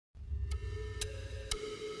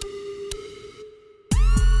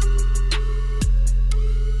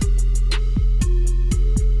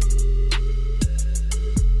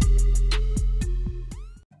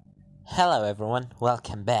Hello everyone,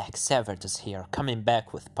 welcome back. Savertus here, coming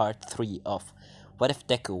back with part 3 of What If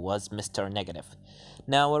Deku Was Mr. Negative.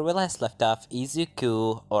 Now, where we last left off,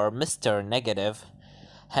 Izuku, or Mr. Negative,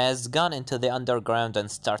 has gone into the underground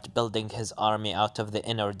and started building his army out of the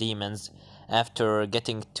inner demons after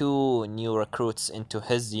getting two new recruits into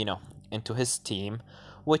his team,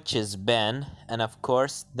 which is Ben, and of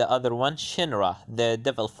course the other one, Shinra, the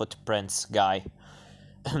Devil Footprints guy.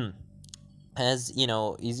 As you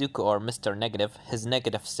know, Izuku or Mr. Negative, his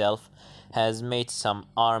negative self, has made some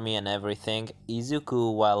army and everything.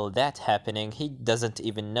 Izuku, while that happening, he doesn't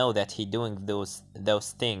even know that he doing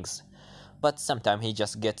those things. But sometimes he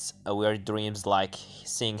just gets weird dreams, like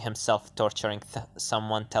seeing himself torturing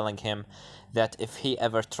someone, telling him that if he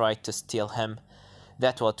ever tried to steal him,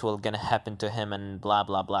 that what will gonna happen to him, and blah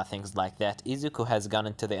blah blah, things like that. Izuku has gone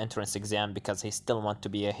into the entrance exam because he still want to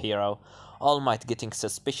be a hero. All Might getting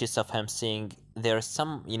suspicious of him, seeing there's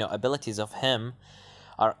some abilities of him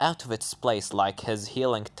are out of its place, like his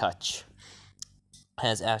healing touch.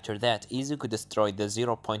 As after that, Izuku destroyed the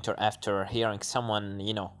zero pointer after hearing someone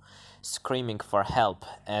screaming for help.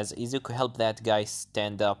 As Izuku helped that guy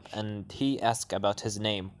stand up, and he asked about his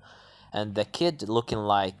name, and the kid looking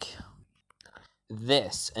like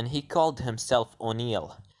this, and he called himself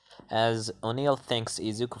O'Neill. As O'Neill thanks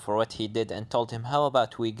Izuku for what he did and told him, how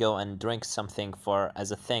about we go and drink something for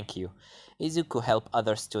as a thank you. Izuku helped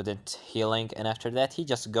other student healing, and after that he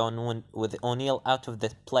just gone with O'Neill out of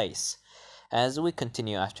the place. As we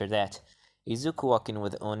continue after that, Izuku walking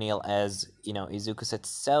with O'Neill, as Izuku said,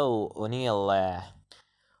 so O'Neill,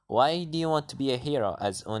 why do you want to be a hero?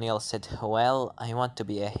 As O'Neill said, well, I want to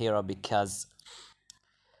be a hero because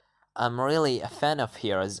I'm really a fan of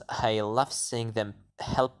heroes. I love seeing them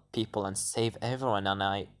help people and save everyone, and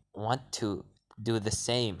I want to do the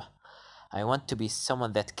same. I want to be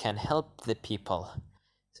someone that can help the people.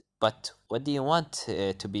 But what do you want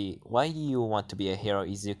to be? Why do you want to be a hero,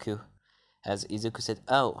 Izuku? As Izuku said,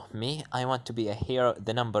 oh, me? I want to be a hero,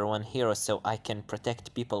 the number one hero, so I can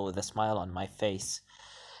protect people with a smile on my face.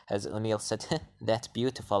 As O'Neill said, that's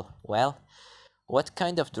beautiful. Well, what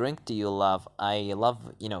kind of drink do you love? I love,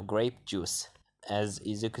 grape juice. As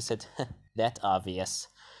Izuku said, that obvious.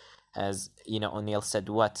 As, O'Neill said,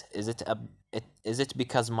 what? Is it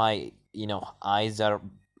because my, eyes are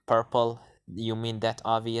purple? You mean that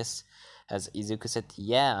obvious? As Izuku said,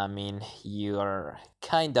 yeah, I mean, you're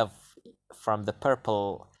kind of from the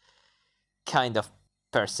purple kind of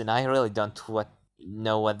person. I really don't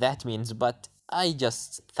know what that means, but I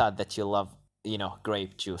just thought that you love,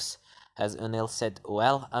 grape juice. As O'Neill said,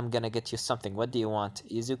 well, I'm gonna get you something. What do you want?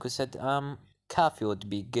 Izuku said, coffee would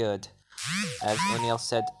be good. As O'Neill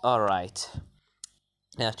said, alright.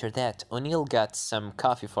 After that, O'Neill got some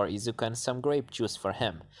coffee for Izuku and some grape juice for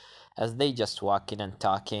him, as they just walking and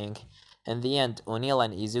talking. In the end, O'Neill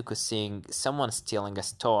and Izuku seeing someone stealing a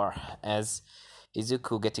store, as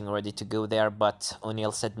Izuku getting ready to go there, but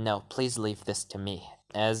O'Neill said, no, please leave this to me.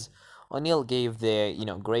 As O'Neill gave the,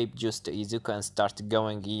 grape juice to Izuku and started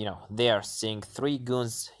going, there, seeing three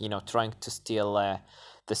goons, trying to steal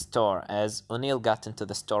the store. As O'Neill got into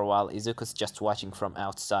the store while Izuku's just watching from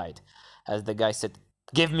outside. As the guy said,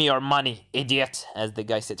 give me your money, idiot! As the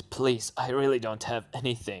guy said, please, I really don't have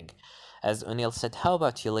anything. As O'Neill said, how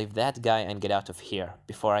about you leave that guy and get out of here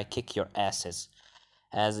before I kick your asses?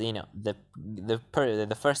 As the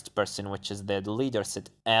first person, which is the leader, said,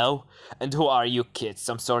 "Oh, and who are you kids?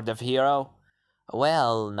 Some sort of hero?"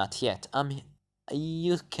 Well, not yet.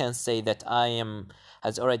 You can say that I am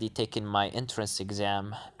has already taken my entrance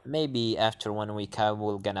exam. Maybe after 1 week I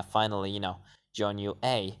will gonna finally, join you.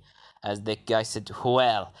 As the guy said,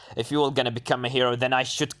 well, if you will gonna become a hero, then I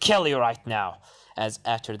should kill you right now. As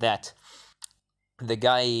after that, the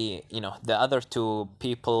guy, the other two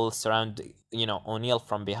people surround, O'Neill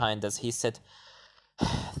from behind, as he said,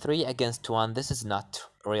 3 against 1, this is not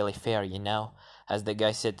really fair, As the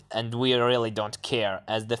guy said, and we really don't care,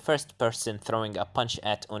 as the first person throwing a punch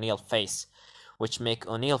at O'Neill's face, which make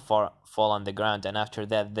O'Neill fall on the ground, and after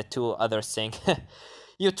that, the two others saying,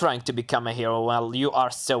 you trying to become a hero, well, you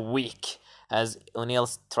are so weak. As O'Neill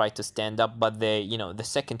tried to stand up, but the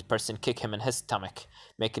second person kicked him in his stomach,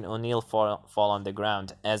 making O'Neill fall on the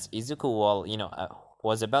ground. As Izuku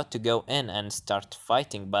was about to go in and start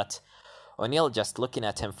fighting, but O'Neill just looking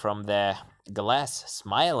at him from the glass,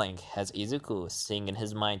 smiling, as Izuku seeing in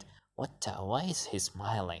his mind, why is he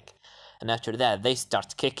smiling? And after that, they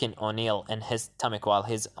start kicking O'Neill in his stomach while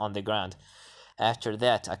he's on the ground. After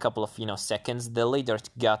that, a couple of seconds, the leader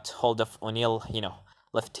got hold of O'Neill,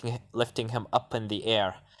 lifting him up in the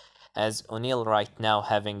air. as O'Neill right now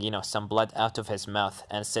having, some blood out of his mouth,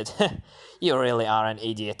 and said, "You really are an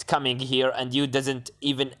idiot coming here and you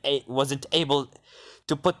wasn't able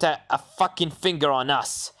to put a fucking finger on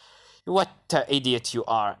us. What an idiot you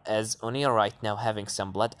are," as O'Neill right now having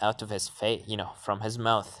some blood out of his face, from his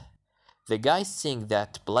mouth. The guy seeing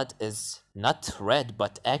that blood is not red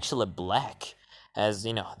but actually black, as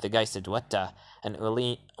the guy said, "What the?" And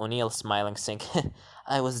O'Neill smiling saying,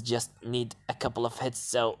 "I was just need a couple of hits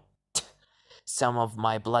so some of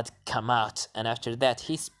my blood come out." And after that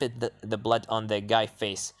he spit the blood on the guy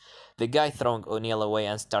face. The guy throwing O'Neill away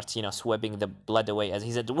and starts sweeping the blood away, as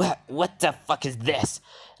he said, what the fuck is this?"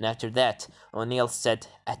 And after that O'Neill said,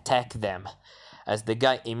 "Attack them," as the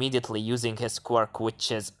guy immediately using his quirk,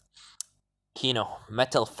 which is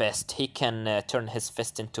metal fist. He can turn his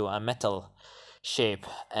fist into a metal shape,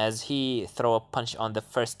 as he throw a punch on the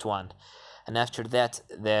first one. And after that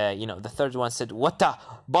the third one said, "What the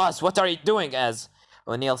boss, what are you doing?" As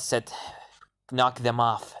O'Neill said, "Knock them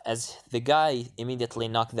off," as the guy immediately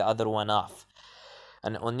knocked the other one off.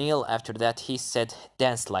 And O'Neill after that he said,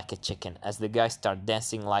 "Dance like a chicken," as the guy started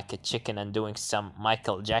dancing like a chicken and doing some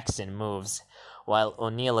Michael Jackson moves, while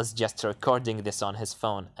O'Neill is just recording this on his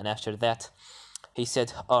phone. And after that he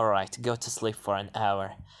said, "Alright, go to sleep for an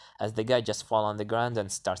hour," as the guy just fall on the ground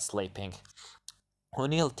and start sleeping.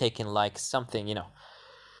 O'Neill taking like something,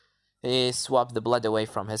 he swapped the blood away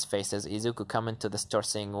from his face, as Izuku come into the store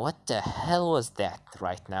saying, "What the hell was that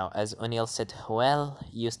right now?" As O'Neill said, "Well,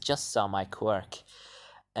 you just saw my quirk."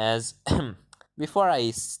 As before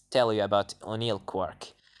I tell you about O'Neill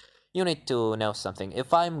quirk, you need to know something.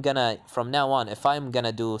 From now on, if I'm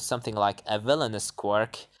gonna do something like a villainous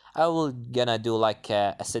quirk, I will gonna do like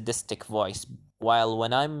a sadistic voice, while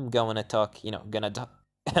when I'm gonna talk,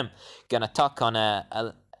 gonna talk on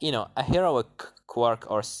a heroic quirk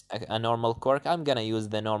or a normal quirk, I'm gonna use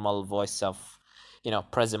the normal voice of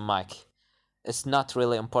present Mike. It's not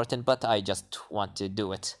really important, but I just want to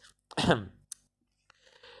do it.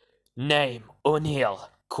 Name: O'Neill.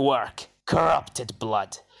 Quirk: corrupted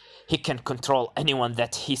blood. He can control anyone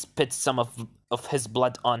that he spits some of his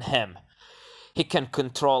blood on him. He can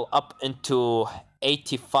control up into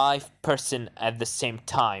 85% at the same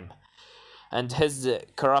time. And his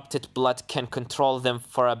corrupted blood can control them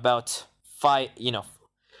for about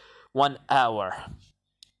 1 hour.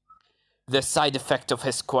 The side effect of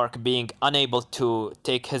his quirk being unable to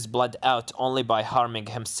take his blood out only by harming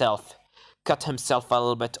himself, cut himself a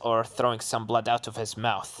little bit, or throwing some blood out of his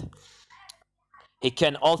mouth. He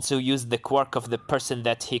can also use the quirk of the person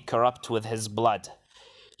that he corrupt with his blood.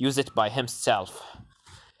 Use it by himself.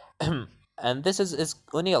 And this is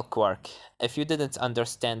O'Neill quirk. If you didn't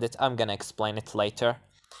understand it, I'm gonna explain it later.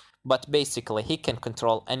 But basically, he can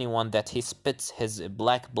control anyone that he spits his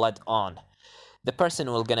black blood on. The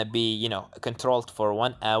person will gonna be, controlled for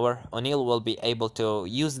 1 hour. O'Neill will be able to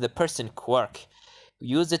use the person quirk.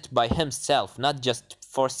 Use it by himself, not just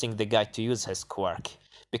forcing the guy to use his quirk,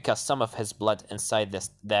 because some of his blood inside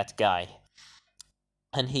that guy.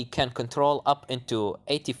 And he can control up into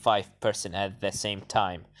 85% at the same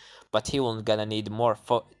time. But he will gonna need more,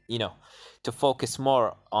 to focus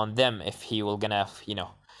more on them if he will gonna,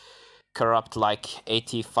 corrupt like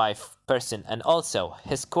 85%. And also,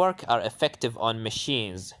 his quirk are effective on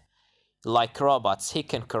machines. Like robots, he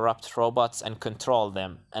can corrupt robots and control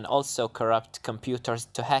them, and also corrupt computers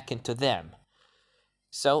to hack into them.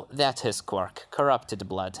 So that's his quirk, corrupted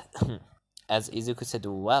blood. As Izuku said,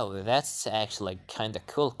 "Wow, that's actually kinda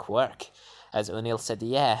cool quirk." As O'Neill said,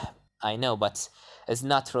 "Yeah, I know, but it's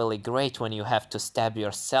not really great when you have to stab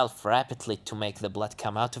yourself rapidly to make the blood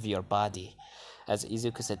come out of your body." As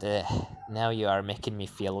Izuku said, "Now you are making me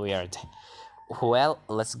feel weird. Well,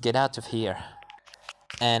 let's get out of here."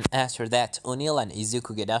 And after that, O'Neill and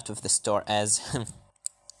Izuku get out of the store, as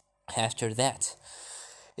after that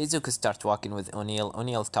Izuku start walking with O'Neill,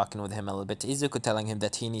 O'Neill talking with him a little bit, Izuku telling him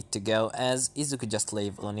that he need to go, as Izuku just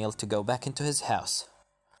leave O'Neill to go back into his house.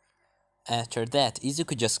 After that,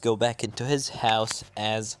 Izuku just go back into his house,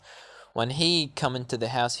 as when he come into the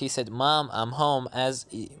house, he said, "Mom, I'm home," as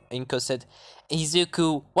Inko said,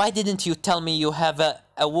 "Izuku, why didn't you tell me you have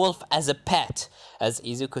a wolf as a pet?" As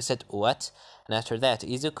Izuku said, "What?" And after that,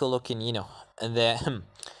 Izuku looking,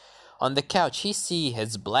 on the couch, he see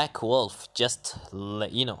his black wolf just,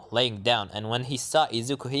 laying down. And when he saw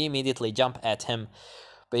Izuku, he immediately jumped at him,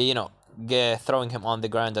 but, throwing him on the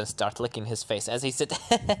ground and start licking his face. As he said,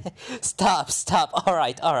 stop, all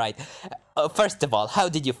right. First of all, how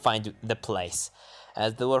did you find the place?"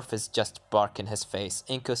 As the wolf is just barking his face.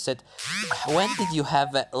 Inko said, "When did you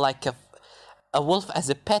have a wolf as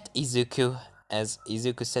a pet, Izuku?" As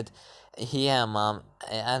Izuku said, Yeah, Mom,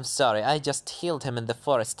 I'm sorry. I just healed him in the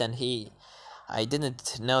forest and I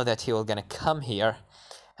didn't know that he was gonna come here.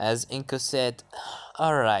 As Inko said,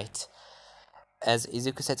 alright. As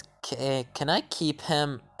Izuku said, can I keep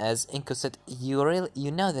him? As Inko said,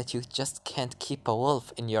 you know that you just can't keep a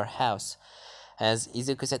wolf in your house. As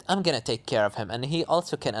Izuku said, I'm gonna take care of him, and he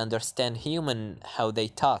also can understand human how they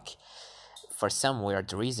talk. For some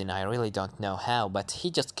weird reason, I really don't know how, but he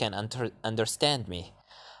just can understand me.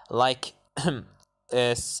 Like,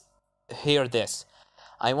 is hear this.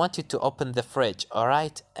 I want you to open the fridge,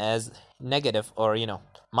 alright? As negative or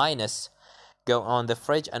minus go on the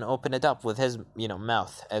fridge and open it up with his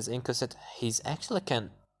mouth. As Inko said, he's actually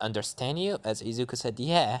can understand you. As Izuku said,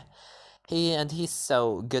 yeah. He's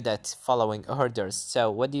so good at following orders.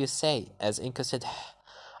 So what do you say? As Inko said,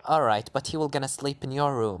 all right, but he will gonna sleep in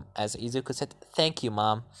your room. As Izuku said, thank you,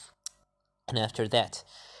 mom. And after that,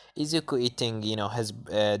 Izuku eating his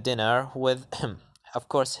dinner with of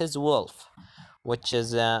course his wolf, which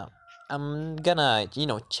is I'm gonna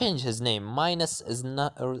change his name. Minus is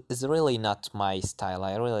really not my style.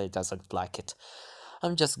 I really doesn't like it.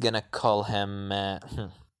 I'm just gonna call him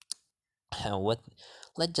what?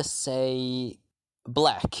 Let's just say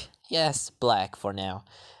Black. Yes, Black for now.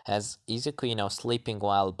 As Izuku, sleeping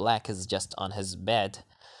while Black is just on his bed,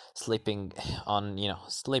 sleeping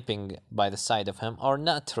sleeping by the side of him, or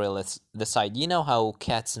not really the side. You know how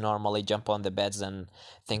cats normally jump on the beds and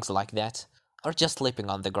things like that? Or just sleeping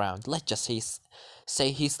on the ground. Let's just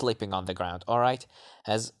say he's sleeping on the ground, alright?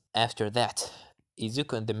 As after that,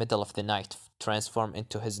 Izuku in the middle of the night transform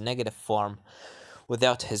into his negative form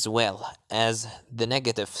without his will, as the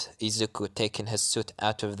negative Izuku taking his suit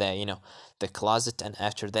out of the closet, and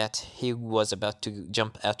after that he was about to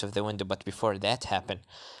jump out of the window, but before that happened,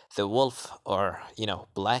 the wolf or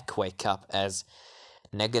Black wake up. As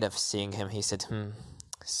negative seeing him, he said,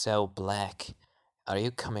 so Black, are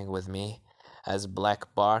you coming with me? As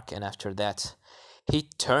Black bark, and after that he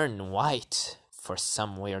turned white for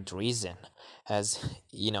some weird reason. As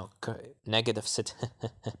negative said,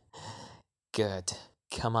 good.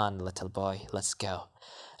 Come on, little boy, let's go.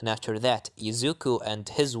 And after that, Izuku and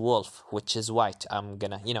his wolf, which is white, I'm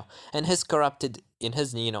gonna, and his corrupted, in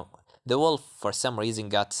his, the wolf for some reason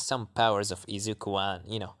got some powers of Izuku,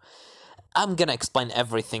 and, I'm gonna explain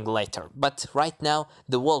everything later. But right now,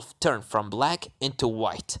 the wolf turned from black into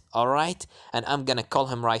white, alright? And I'm gonna call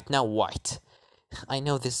him right now White. I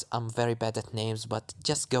know this, I'm very bad at names, but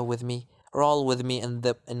just go with me. Roll with me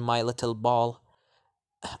in my little ball.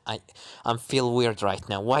 I I'm feel weird right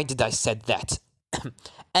now. Why did I said that?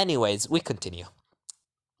 Anyways, we continue.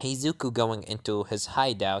 Heizuku going into his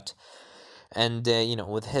hideout, and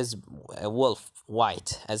with his wolf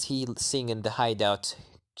White, as he seeing in the hideout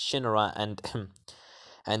Shinra and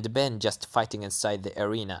and Ben just fighting inside the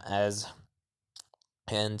arena, as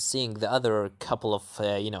and seeing the other couple of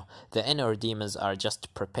the inner demons are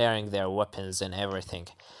just preparing their weapons and everything.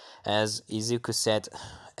 As Izuku said,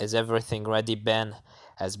 is everything ready, Ben?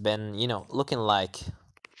 Has been looking like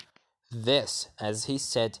this, as he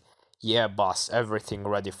said, yeah boss, everything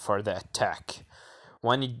ready for the attack.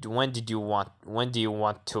 When do you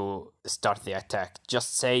want to start the attack?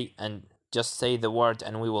 Just say the word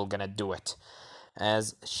and we will gonna do it.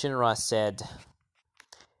 As Shinra said,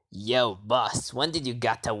 yo boss, when did you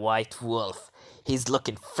got a white wolf? He's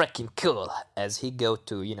looking freaking cool. As he go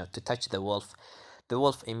to to touch the wolf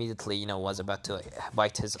immediately was about to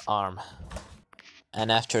bite his arm. And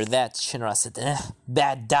after that, Shinra said,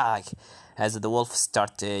 bad dog. As the wolf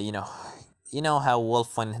start, you know how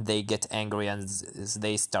wolf when they get angry and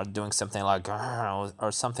they start doing something like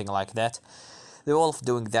or something like that. The wolf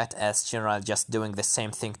doing that, as Shinra just doing the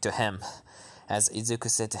same thing to him. As Izuku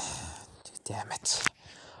said, damn it.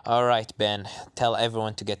 Alright, Ben, tell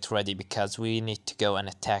everyone to get ready because we need to go and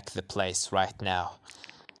attack the place right now.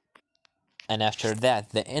 And after that,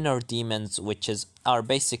 the inner demons, which are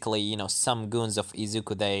basically some goons of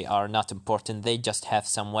Izuku. They are not important. They just have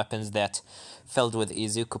some weapons that filled with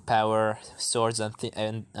Izuku power, swords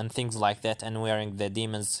and things like that, and wearing the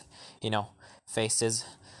demons faces.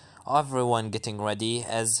 Everyone getting ready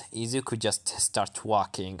as Izuku just start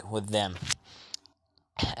walking with them.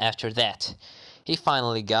 After that, he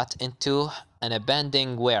finally got into an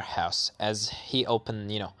abandoned warehouse. As he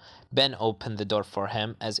opened, Ben opened the door for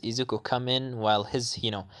him, as Izuku come in while his,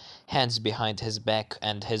 hands behind his back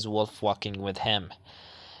and his wolf walking with him.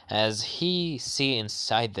 As he see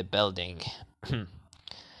inside the building,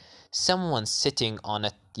 someone sitting on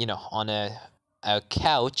a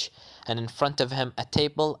couch, and in front of him a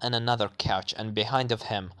table and another couch, and behind of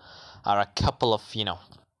him are a couple of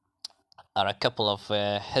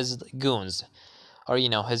his goons,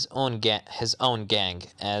 or his own gang.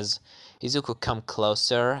 As Izuku come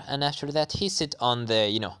closer, and after that he sit on the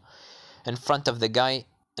in front of the guy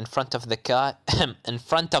in front of the guy in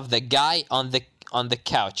front of the guy on the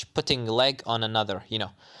couch, putting leg on another,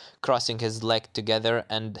 crossing his leg together,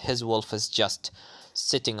 and his wolf is just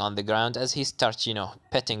sitting on the ground as he starts,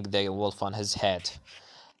 petting the wolf on his head,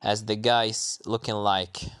 as the guy's looking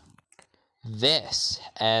like this.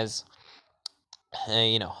 As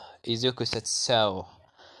Izuku said, "So,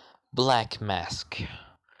 Black Mask,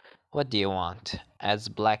 what do you want?" As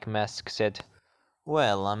Black Mask said,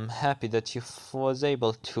 "Well, I'm happy that you was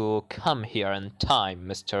able to come here in time,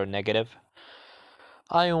 Mr. Negative.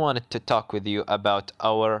 I wanted to talk with you about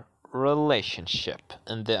our relationship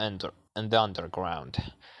in the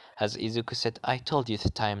underground." As Izuku said, "I told you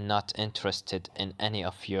that I am not interested in any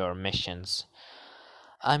of your missions.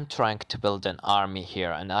 I'm trying to build an army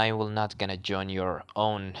here, and I will not gonna join your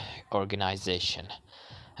own organization."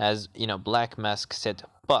 As Black Mask said,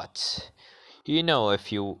 "But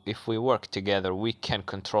if we work together, we can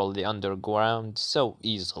control the underground so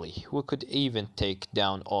easily. We could even take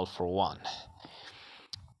down All for One.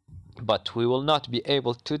 But we will not be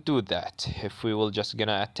able to do that if we will just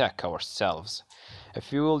gonna attack ourselves.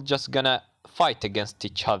 If we will just gonna fight against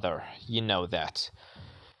each other, you know that.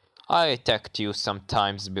 I attacked you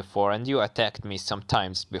sometimes before, and you attacked me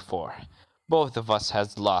sometimes before. Both of us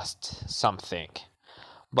has lost something.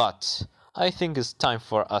 But I think it's time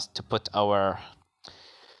for us to put our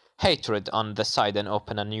hatred on the side and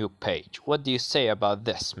open a new page. What do you say about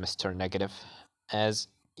this, Mr. Negative?" As,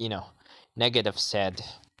 Negative said,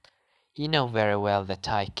 "You know very well that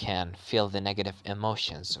I can feel the negative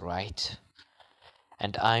emotions, right?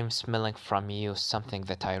 And I'm smelling from you something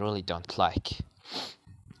that I really don't like.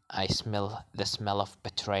 I smell the smell of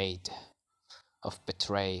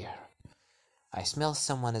betrayer. I smell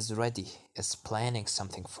someone is ready, is planning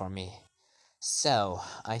something for me. So,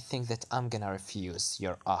 I think that I'm gonna refuse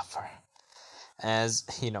your offer." As,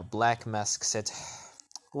 Black Mask said,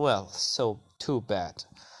 "Well, so too bad.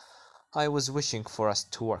 I was wishing for us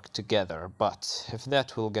to work together, but if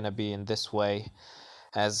that will gonna be in this way,"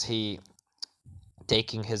 as he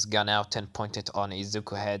taking his gun out and point it on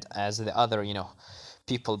Izuku head, as the other,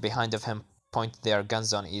 people behind of him point their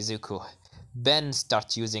guns on Izuku. Ben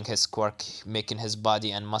starts using his quirk, making his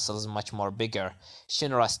body and muscles much more bigger.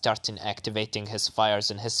 Shinra starting activating his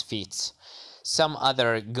fires and his feats. Some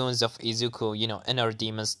other goons of Izuku, inner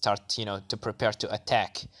demons start, to prepare to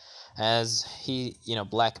attack. As he,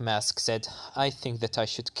 Black Mask said, "I think that I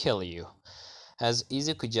should kill you." As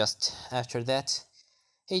Izuku just, after that,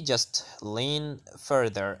 he just lean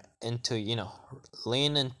further into,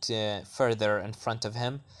 further in front of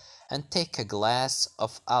him and take a glass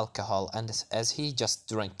of alcohol, and as he just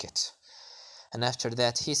drink it. And after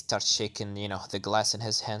that, he starts shaking, the glass in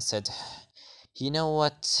his hand, said, "You know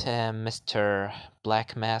what, Mr.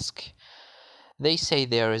 Black Mask? They say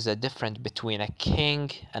there is a difference between a king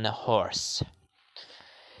and a horse.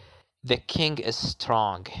 The king is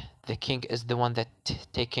strong. The king is the one that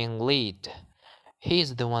taking lead. He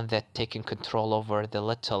is the one that taking control over the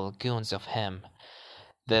little goons of him,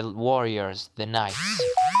 the warriors, the knights,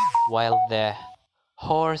 while the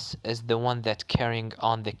horse is the one that carrying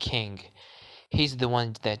on the king. He's the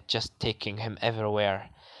one that just taking him everywhere,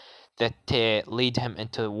 that lead him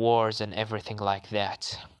into wars and everything like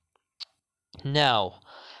that. Now,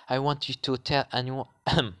 I want you to tell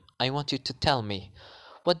I want you to tell me,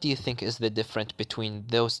 what do you think is the difference between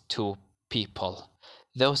those two people,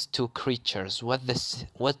 those two creatures? What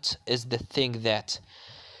is the thing that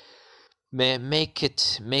may make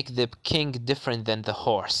the king different than the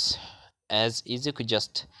horse?" As Izuku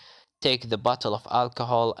just take the bottle of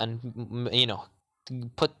alcohol and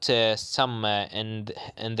put some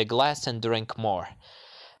in the glass and drink more.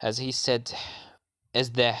 As he said,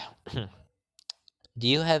 "Is the do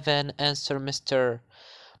you have an answer, Mr.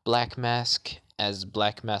 Black Mask?" As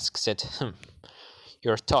Black Mask said,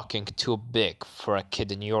 "You're talking too big for a kid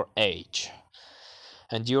in your age.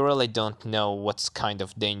 And you really don't know what's kind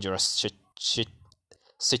of dangerous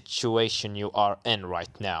situation you are in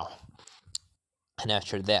right now." And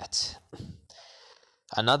after that,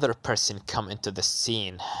 another person come into the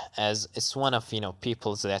scene, as it's one of,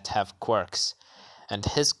 people that have quirks. And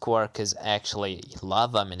his quirk is actually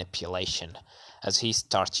lava manipulation. As he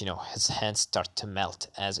starts, his hands start to melt.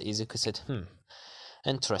 As Izuku said,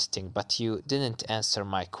 "Interesting, but you didn't answer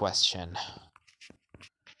my question.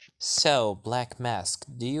 So, Black Mask,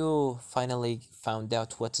 do you finally found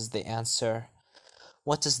out what is the answer?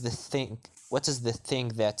 What is the thing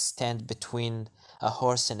that stand between a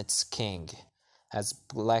horse and its king?" As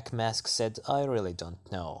Black Mask said, I really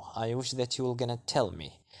don't know. I wish that you were gonna tell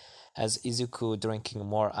me. As Izuku drinking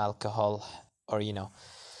more alcohol, or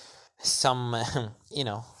some,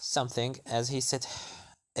 something, as he said,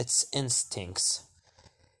 it's instincts.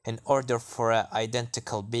 In order for an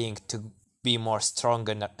identical being to be more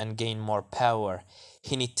stronger and gain more power,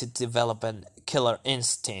 he need to develop a killer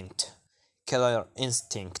instinct. Killer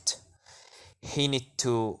instinct. He need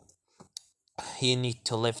to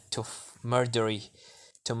live to murdery,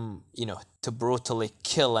 to brutally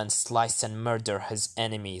kill and slice and murder his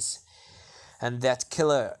enemies. And that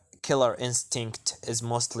killer instinct is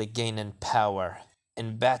mostly gained in power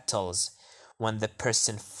in battles, when the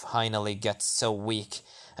person finally gets so weak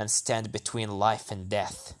and stand between life and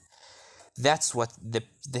death. That's what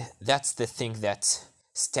that's the thing that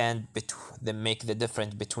that make the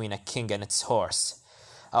difference between a king and its horse.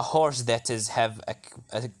 A horse that is have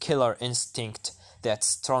a killer instinct that's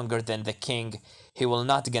stronger than the king, he will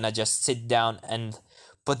not gonna just sit down and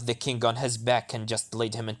put the king on his back and just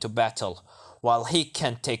lead him into battle, while he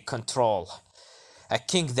can take control. A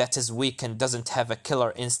king that is weak and doesn't have a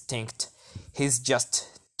killer instinct, he's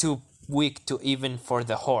just too weak to even for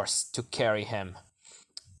the horse to carry him.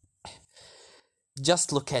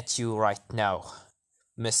 Just look at you right now,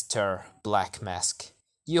 Mr. Black Mask.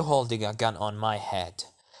 You holding a gun on my head,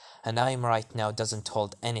 and I'm right now doesn't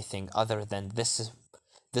hold anything other than this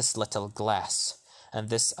little glass and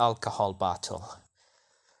this alcohol bottle.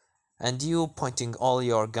 And you pointing all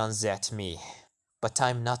your guns at me, but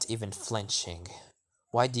I'm not even flinching.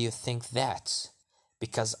 Why do you think that?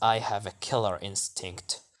 Because I have a killer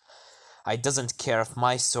instinct. I doesn't care if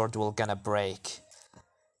my sword will gonna break.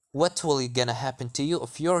 What will gonna happen to you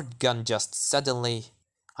if your gun just suddenly,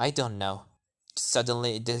 I don't know,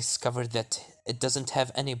 suddenly discover that it doesn't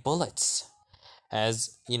have any bullets?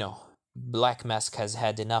 As, Black Mask has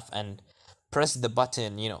had enough and press the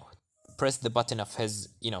button, press the button of his,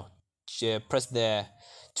 press the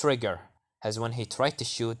trigger. As when he tried to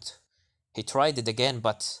shoot, he tried it again,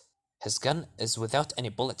 but his gun is without any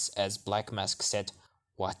bullets, as Black Mask said.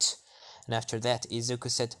 What? And after that, Izuku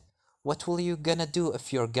said, what will you gonna do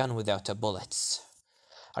if your gun without a bullets?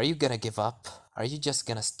 Are you gonna give up? Are you just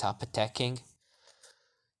gonna stop attacking?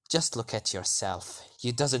 Just look at yourself.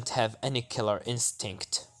 You doesn't have any killer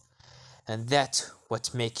instinct. And that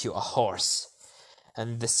what make you a horse.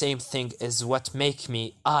 And the same thing is what make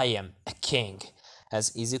me, I am a king.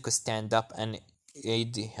 As Izuku stand up and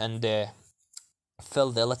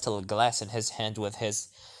fill the little glass in his hand with his,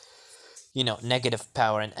 negative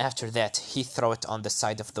power, and after that he throw it on the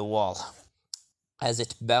side of the wall. As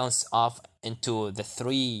it bounced off into the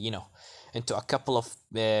into a couple of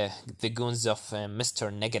the goons of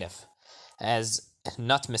Mr. Negative. As,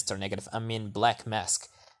 not Mr. Negative, I mean Black Mask.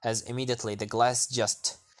 As immediately the glass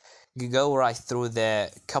just go right through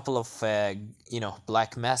the couple of,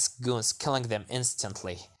 Black Mask goons, killing them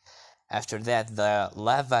instantly. After that, the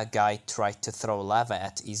lava guy tried to throw lava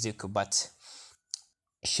at Izuku, but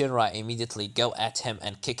Shinra immediately go at him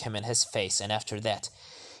and kick him in his face, and after that,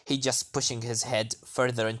 he just pushing his head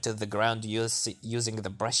further into the ground using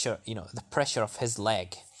the pressure of his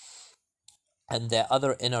leg. And the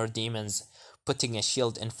other inner demons putting a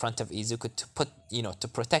shield in front of Izuku to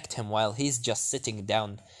protect him while he's just sitting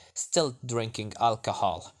down, still drinking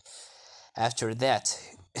alcohol. After that,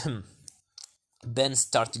 Ben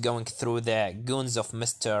starts going through the goons of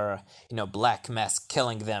Mr. Black Mask,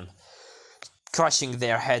 killing them, crushing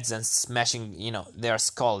their heads and smashing, their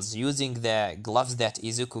skulls, using the gloves that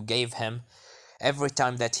Izuku gave him. Every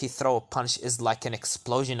time that he throw a punch is like an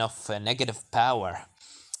explosion of negative power.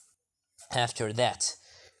 After that,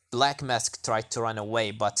 Black Mask tried to run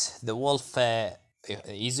away, but the wolf,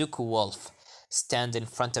 Izuku wolf, stand in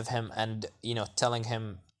front of him and, telling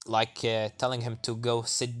him to go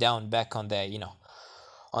sit down back on the,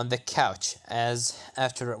 on the couch, as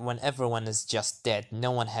after when everyone is just dead,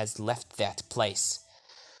 no one has left that place.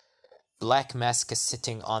 Black Mask is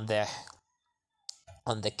sitting on the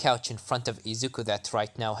couch in front of Izuku, that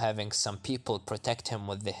right now having some people protect him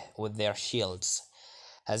with their shields.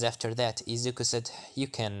 As after that, Izuku said, you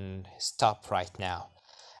can stop right now.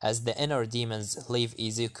 As the inner demons leave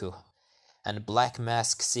Izuku, and Black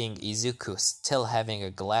Mask seeing Izuku still having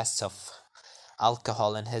a glass of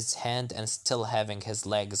alcohol in his hand and still having his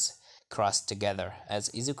legs crossed together, as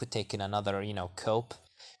Izuku taking another,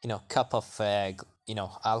 cup of,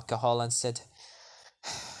 alcohol, and said,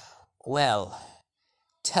 well,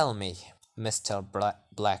 tell me, Mr.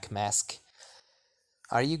 Black Mask,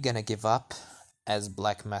 are you gonna give up? As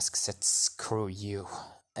Black Mask said, screw you.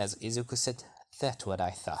 As Izuku said, that's what I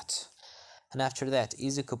thought. And after that,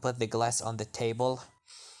 Izuku put the glass on the table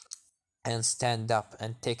and stand up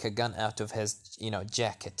and take a gun out of his,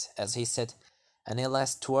 jacket, as he said any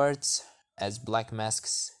last words, as Black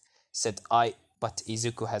Masks said I, but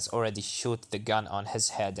Izuku has already shoot the gun on his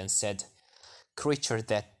head and said, a creature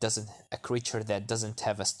that doesn't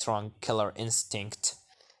have a strong killer instinct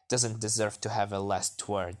doesn't deserve to have a last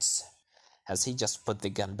words, as he just put the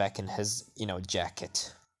gun back in his,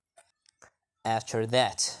 jacket. After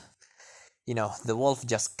that, the wolf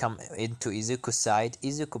just come into Izuku's side.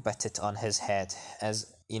 Izuku pat it on his head,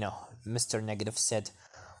 as, Mr. Negative said,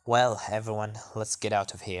 well, everyone, let's get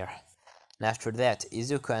out of here. And after that,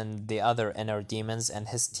 Izuku and the other inner demons and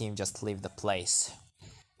his team just leave the place.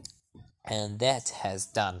 And that has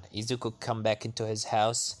done. Izuku come back into his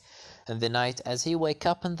house in the night as he wake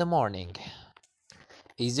up in the morning.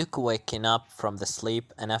 Izuku waking up from the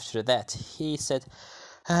sleep, and after that he said,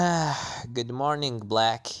 good morning,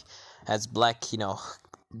 Black, as Black,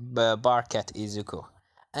 bark at Izuku.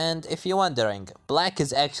 And if you're wondering, Black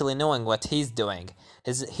is actually knowing what he's doing.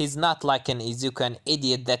 He's not like an Izuku, an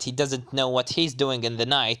idiot that he doesn't know what he's doing in the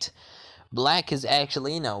night. Black is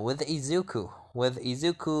actually, with Izuku,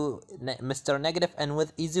 Mr. Negative, and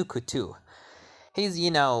with Izuku too. He's,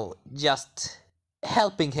 just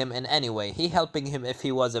helping him in any way. He helping him if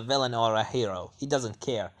he was a villain or a hero. He doesn't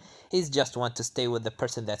care. He's just want to stay with the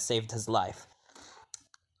person that saved his life.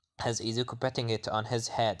 As Izuku patting it on his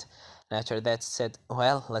head. And after that said,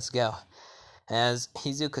 well, let's go. As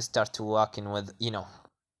Izuku started walking with,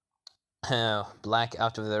 Black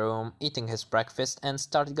out of the room, eating his breakfast, and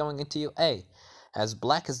started going into UA. As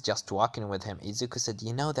Black is just walking with him, Izuku said,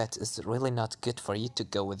 that is really not good for you to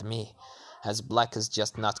go with me. As Black is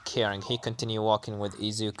just not caring, he continued walking with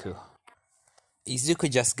Izuku. Izuku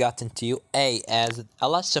just got into UA as a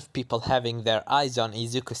lot of people having their eyes on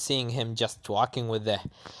Izuku, seeing him just walking with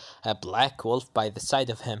a black wolf by the side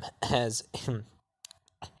of him, as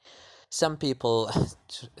some people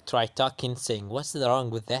try talking, saying, what's wrong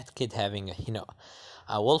with that kid having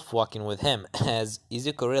a wolf walking with him, as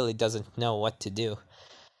Izuku really doesn't know what to do.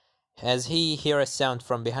 As he hear a sound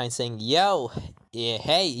from behind saying, yo,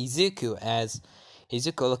 hey Izuku, as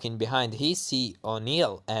Izuku looking behind, he see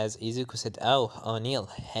O'Neil, as Izuku said, oh, O'Neil,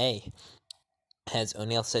 hey. As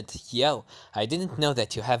O'Neil said, yo, I didn't know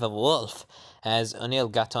that you have a wolf. As O'Neil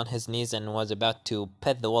got on his knees and was about to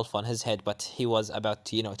pet the wolf on his head, but he was about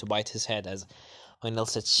to, to bite his head, as O'Neil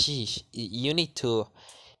said, sheesh, you need to,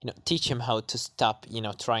 teach him how to stop,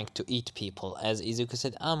 trying to eat people. As Izuku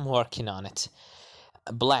said, I'm working on it.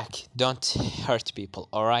 Black, don't hurt people,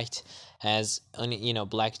 alright? As,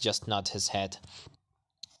 Black just nodded his head.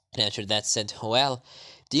 And after that said, well,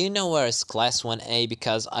 do you know where is class 1A?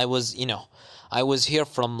 Because I was here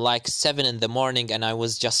from like 7 in the morning and I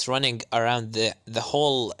was just running around the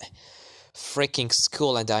whole freaking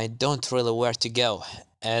school and I don't really where to go.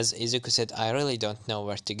 As Izuku said, I really don't know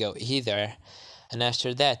where to go either. And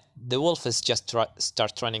after that, the wolf is just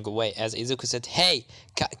start running away. As Izuku said, hey,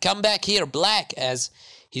 come back here, Black. As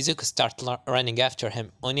Izuku start running after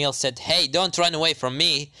him. O'Neil said, hey, don't run away from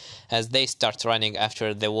me. As they start running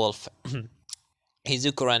after the wolf.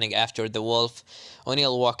 Izuku running after the wolf.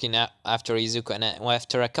 O'Neil walking after Izuku. And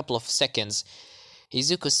after a couple of seconds,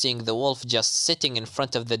 Izuku seeing the wolf just sitting in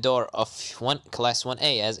front of the door of class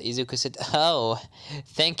 1A, as Izuku said, oh,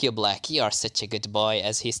 thank you, Black, you are such a good boy,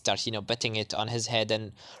 as he starts, petting it on his head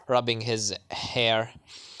and rubbing his hair.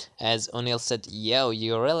 As O'Neil said, yo,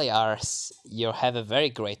 you really are, you have a very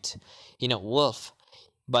great, wolf.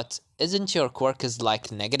 But isn't your quirk is like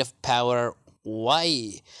negative power?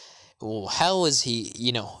 Why? How is he,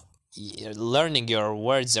 learning your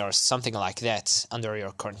words or something like that under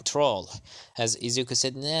your control? As Izuku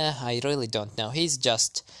said, nah, I really don't know. He's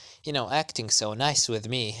just, acting so nice with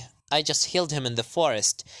me. I just healed him in the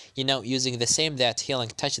forest, using the same that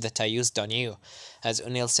healing touch that I used on you. As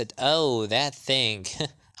O'Neil said, oh, that thing.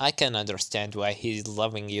 I can understand why he's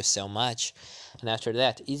loving you so much. And after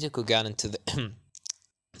that, Izuku got into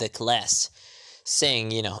the class,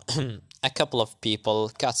 saying, a couple of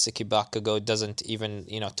people, Katsuki Bakugo doesn't even,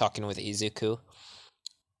 talking with Izuku.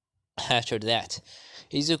 After that,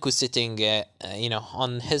 Izuku sitting,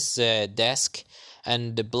 on his desk,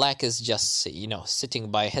 and Black is just, sitting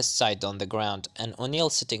by his side on the ground, and O'Neil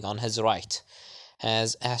sitting on his right.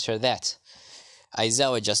 As after that,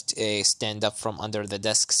 Aizawa just stand up from under the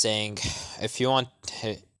desk saying, if you want,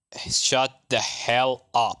 shut the hell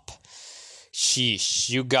up. Sheesh,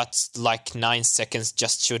 you got like 9 seconds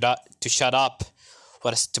just to shut up.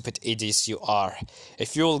 What a stupid idiot you are.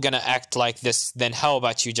 If you're gonna act like this, then how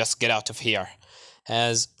about you just get out of here?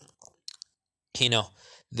 As,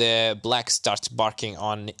 the Black starts barking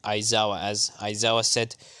on Aizawa, as Aizawa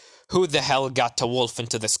said, Who the hell got a wolf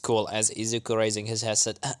into the school? As Izuku, raising his head,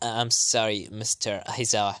 said, I'm sorry, Mr.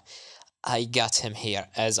 Aizawa. I got him here.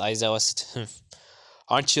 As Aizawa said,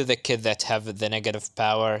 aren't you the kid that have the negative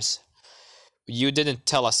powers? You didn't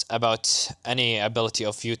tell us about any ability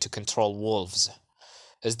of you to control wolves.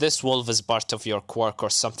 Is this wolf as part of your quirk or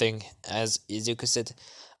something? As Izuku said,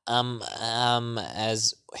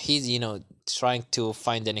 as he's, trying to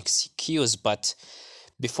find an excuse, but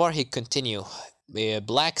before he continue,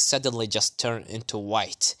 black suddenly just turned into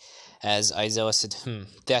white. As Aizawa said,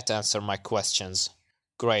 that answered my questions.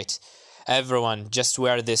 Great. Everyone, just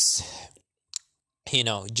wear this,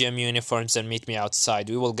 gym uniforms and meet me outside.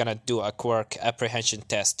 We will gonna do a quirk apprehension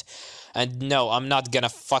test. And no, I'm not gonna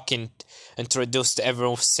fucking introduce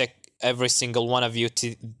every single one of you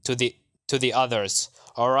to the others.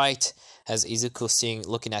 All right? As Izuku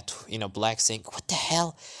looking at Black, saying, "What the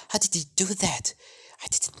hell? How did he do that? I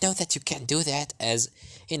didn't know that you can do that." As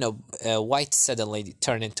White suddenly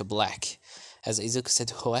turned into black. As Izuku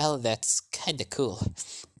said, "Well, that's kinda cool."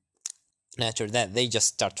 And after that, they just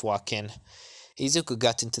start walking. Izuku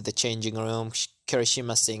got into the changing room.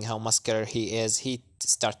 Kirishima, seeing how muscular he is, he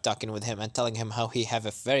start talking with him and telling him how he have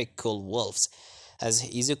a very cool wolves. As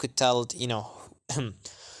Izuku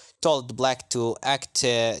told Black to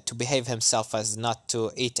to behave himself as not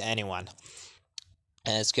to eat anyone.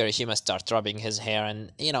 As Kirishima start rubbing his hair,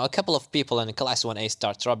 and a couple of people in class 1A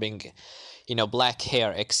start rubbing Black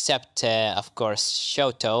hair, except of course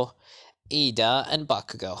Shoto, Ida, and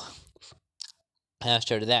Bakugo.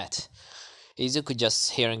 After that, Izuku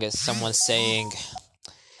just hearing someone saying,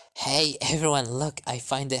 "Hey everyone, look, I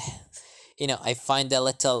find a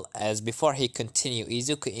little." As before he continue,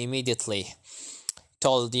 Izuku immediately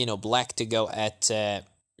told Black to go at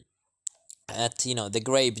the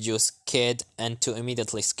grape juice kid and to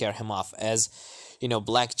immediately scare him off. As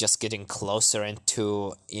Black just getting closer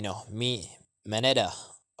into Maneta,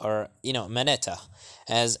 or Maneta.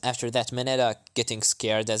 As after that, Maneta getting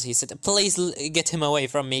scared, as he said, "Please get him away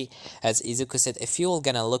from me." As Izuku said, "If you will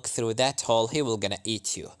gonna look through that hole, he will gonna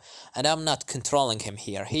eat you, and I'm not controlling him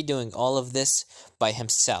here. He doing all of this by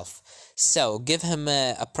himself. So give him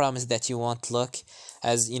a promise that you won't look."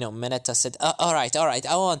 As Maneta said, all right,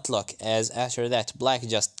 I won't look." As after that, Black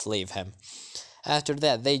just leave him. After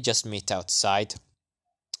that, they just meet outside.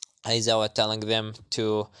 Aizawa telling them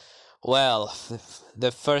to, well,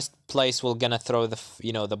 the first place we're gonna throw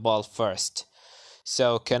the ball first.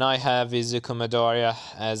 So can I have Izuku Midoriya?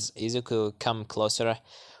 As Izuku come closer,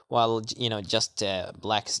 while just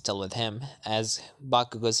Black still with him. As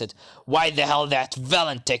Bakugo said, "Why the hell that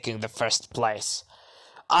villain taking the first place?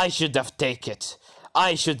 I should have taken it.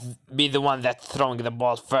 I should be the one that throwing the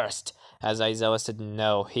ball first." As Aizawa said,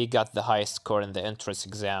 "No, he got the highest score in the entrance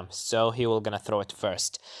exam, so he will gonna throw it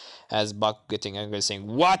first." As Buck getting angry, saying,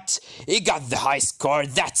 "What? He got the high score?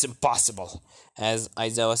 That's impossible." As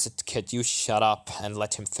Aizawa said, "Kid, you shut up and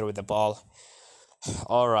let him throw the ball."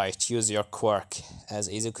 "Alright, use your quirk." As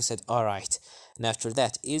Izuku said, "Alright." And after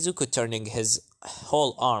that, Izuku turning his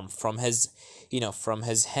whole arm from his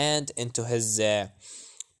hand into his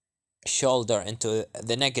shoulder into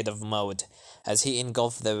the negative mode, as he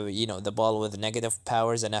engulfed the ball with negative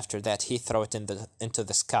powers, and after that he throw it into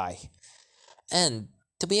the sky. And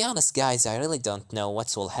to be honest, guys, I really don't know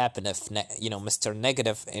what will happen if Mr.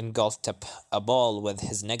 Negative engulfed a ball with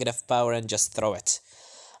his negative power and just throw it.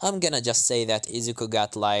 I'm gonna just say that Izuku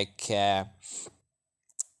got like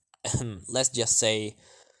let's just say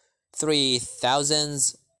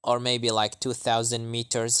 3,000 or maybe like 2,000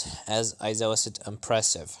 meters. As Aizawa said,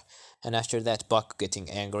 "Impressive." And after that, Buck getting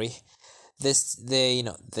angry.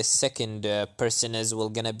 The second person will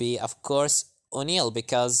gonna be, of course, O'Neil,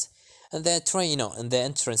 because in the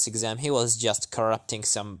entrance exam he was just corrupting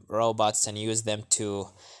some robots and used them to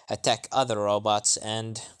attack other robots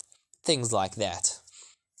and things like that.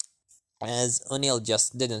 As O'Neil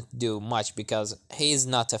just didn't do much because he is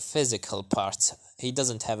not a physical part. He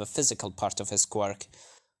doesn't have a physical part of his quirk.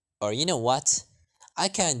 Or you know what? I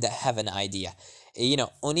kinda have an idea.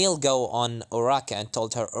 O'Neil go on Uraka and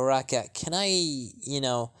told her, "Uraka, can I,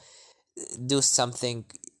 do something?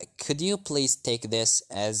 Could you please take this?"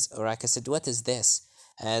 As Uraka said, "What is this?"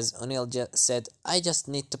 As O'Neil said, "I just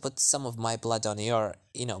need to put some of my blood on your,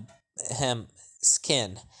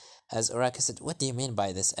 skin." As Uraka said, "What do you mean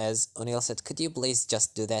by this?" As O'Neil said, "Could you please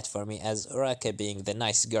just do that for me?" As Uraka, being the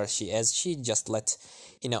nice girl she is, she just let,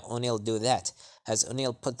 O'Neil do that. As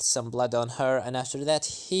O'Neil put some blood on her, and after that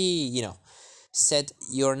he, said,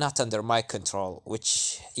 "You're not under my control,"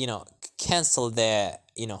 which, canceled the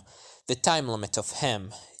time limit of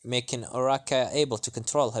him, making Uraka able to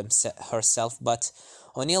control herself, but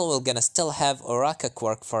O'Neil will gonna still have Oraka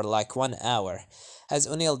quirk for like 1 hour. As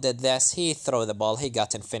O'Neil did this, he threw the ball, he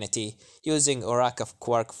got infinity, using Oraka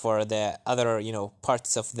quirk for the other,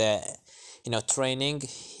 parts of the, training.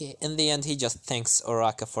 In the end, he just thanks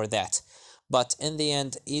Oraka for that. But in the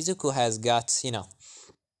end, Izuku has got,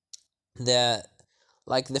 the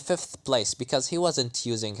the fifth place because he wasn't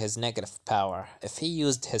using his negative power. If he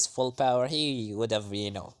used his full power, he would have,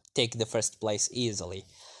 take the first place easily.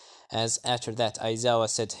 As after that, Aizawa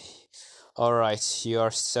said, "Alright,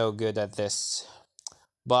 you're so good at this.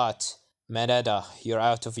 But, Mineta, you're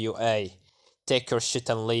out of UA. Take your shit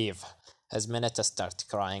and leave." As Mineta started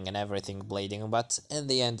crying and everything bleeding, but in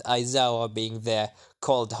the end, Aizawa, being the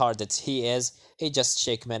cold-hearted he is, he just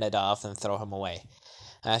shake Mineta off and throw him away.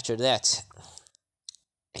 After that,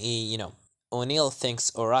 O'Neil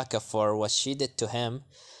thanks Oraka for what she did to him,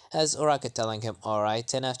 as Oraka telling him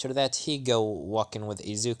alright, and after that he go walking with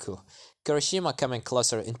Izuku. Kirishima coming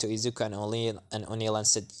closer into Izuku and O'Neil and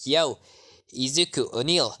said, "Yo, Izuku,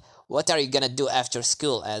 O'Neil, what are you gonna do after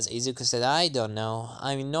school?" As Izuku said, "I don't know.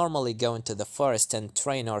 I'm normally going to the forest and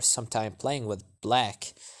train or sometime playing with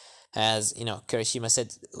Black." As, Kirishima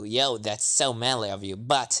said, "Yo, that's so manly of you,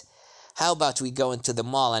 but how about we go into the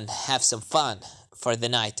mall and have some fun for the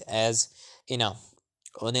night?" As,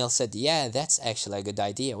 O'Neil said, "Yeah, that's actually a good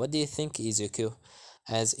idea. What do you think, Izuku?"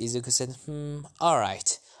 As Izuku said,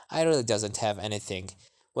 alright. I really doesn't have anything.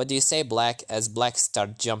 What do you say, Black? As Black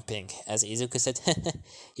start jumping. As Izuku said,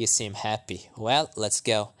 "You seem happy. Well, let's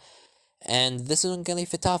go." And this is gonna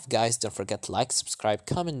leave it off, guys. Don't forget to like, subscribe,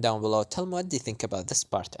 comment down below. Tell me what do you think about this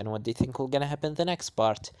part and what do you think will gonna happen in the next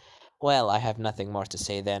part. Well, I have nothing more to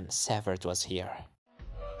say than Savard was here.